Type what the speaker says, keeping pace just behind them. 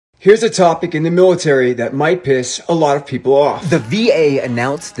Here's a topic in the military that might piss a lot of people off. The VA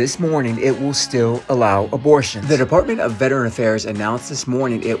announced this morning it will still allow abortions. The Department of Veteran Affairs announced this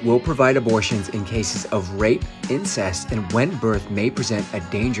morning it will provide abortions in cases of rape, incest, and when birth may present a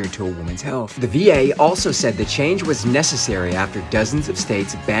danger to a woman's health. The VA also said the change was necessary after dozens of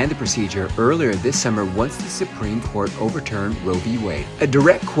states banned the procedure earlier this summer once the Supreme Court overturned Roe v. Wade. A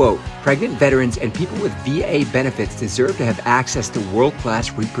direct quote, "Pregnant veterans and people with VA benefits deserve to have access to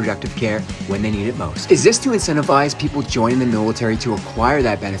world-class reproductive care when they need it most." Is this to incentivize people joining the military to acquire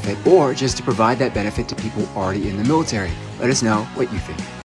that benefit, or just to provide that benefit to people already in the military? Let us know what you think.